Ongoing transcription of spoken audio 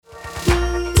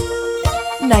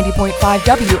90.5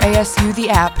 WASU, the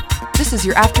app. This is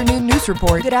your afternoon news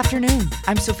report. Good afternoon.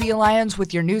 I'm Sophia Lyons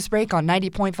with your news break on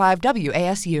 90.5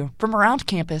 WASU. From around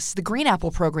campus, the Green Apple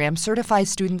program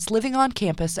certifies students living on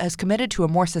campus as committed to a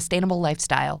more sustainable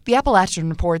lifestyle. The Appalachian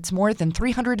reports more than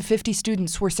 350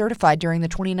 students were certified during the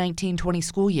 2019-20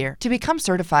 school year. To become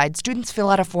certified, students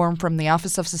fill out a form from the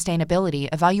Office of Sustainability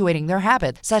evaluating their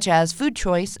habits, such as food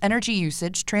choice, energy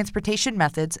usage, transportation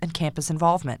methods, and campus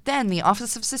involvement. Then, the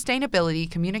Office of Sustainability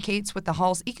communicates with the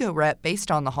Hall's eco-rep based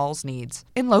on the Hall's needs.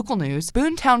 In local news,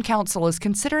 Boone Town Council is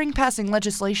considering passing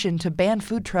legislation to ban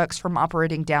food trucks from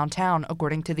operating downtown,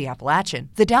 according to the Appalachian.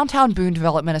 The Downtown Boone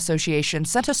Development Association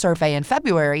sent a survey in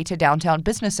February to downtown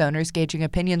business owners gauging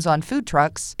opinions on food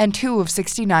trucks, and 2 of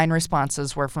 69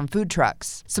 responses were from food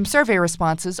trucks. Some survey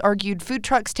responses argued food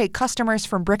trucks take customers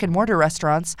from brick-and-mortar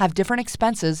restaurants, have different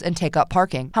expenses, and take up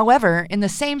parking. However, in the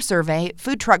same survey,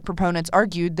 food truck proponents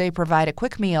argued they provide a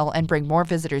quick meal and bring more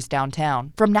visitors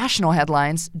downtown. From national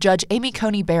headlines, Judge Amy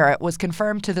Coney Barrett was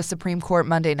confirmed to the Supreme Court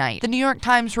Monday night. The New York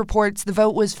Times reports the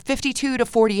vote was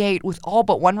 52-48 with all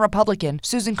but one Republican,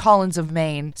 Susan Collins of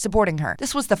Maine, supporting her.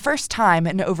 This was the first time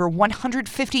in over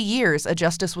 150 years a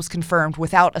justice was confirmed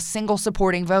without a single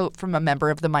supporting vote from a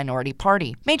member of the minority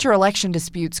party. Major election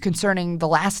disputes concerning the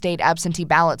last date absentee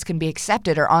ballots can be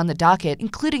accepted are on the docket,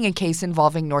 including a case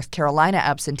involving North Carolina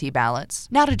absentee ballots.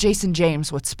 Now to Jason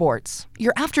James with sports.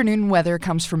 Your afternoon weather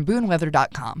comes from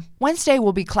BooneWeather.com. Wednesday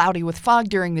will be cloudy with fog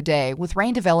during the day, with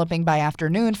rain developing by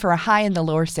afternoon for a high in the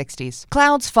lower 60s.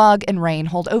 Clouds, fog, and rain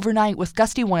hold overnight with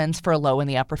gusty winds for a low in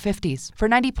the upper 50s. For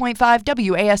 90.5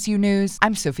 WASU News,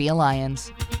 I'm Sophia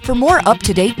Lyons. For more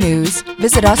up-to-date news,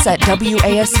 visit us at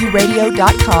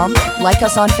WASUradio.com, like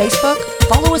us on Facebook,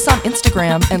 follow us on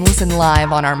Instagram, and listen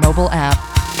live on our mobile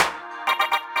app.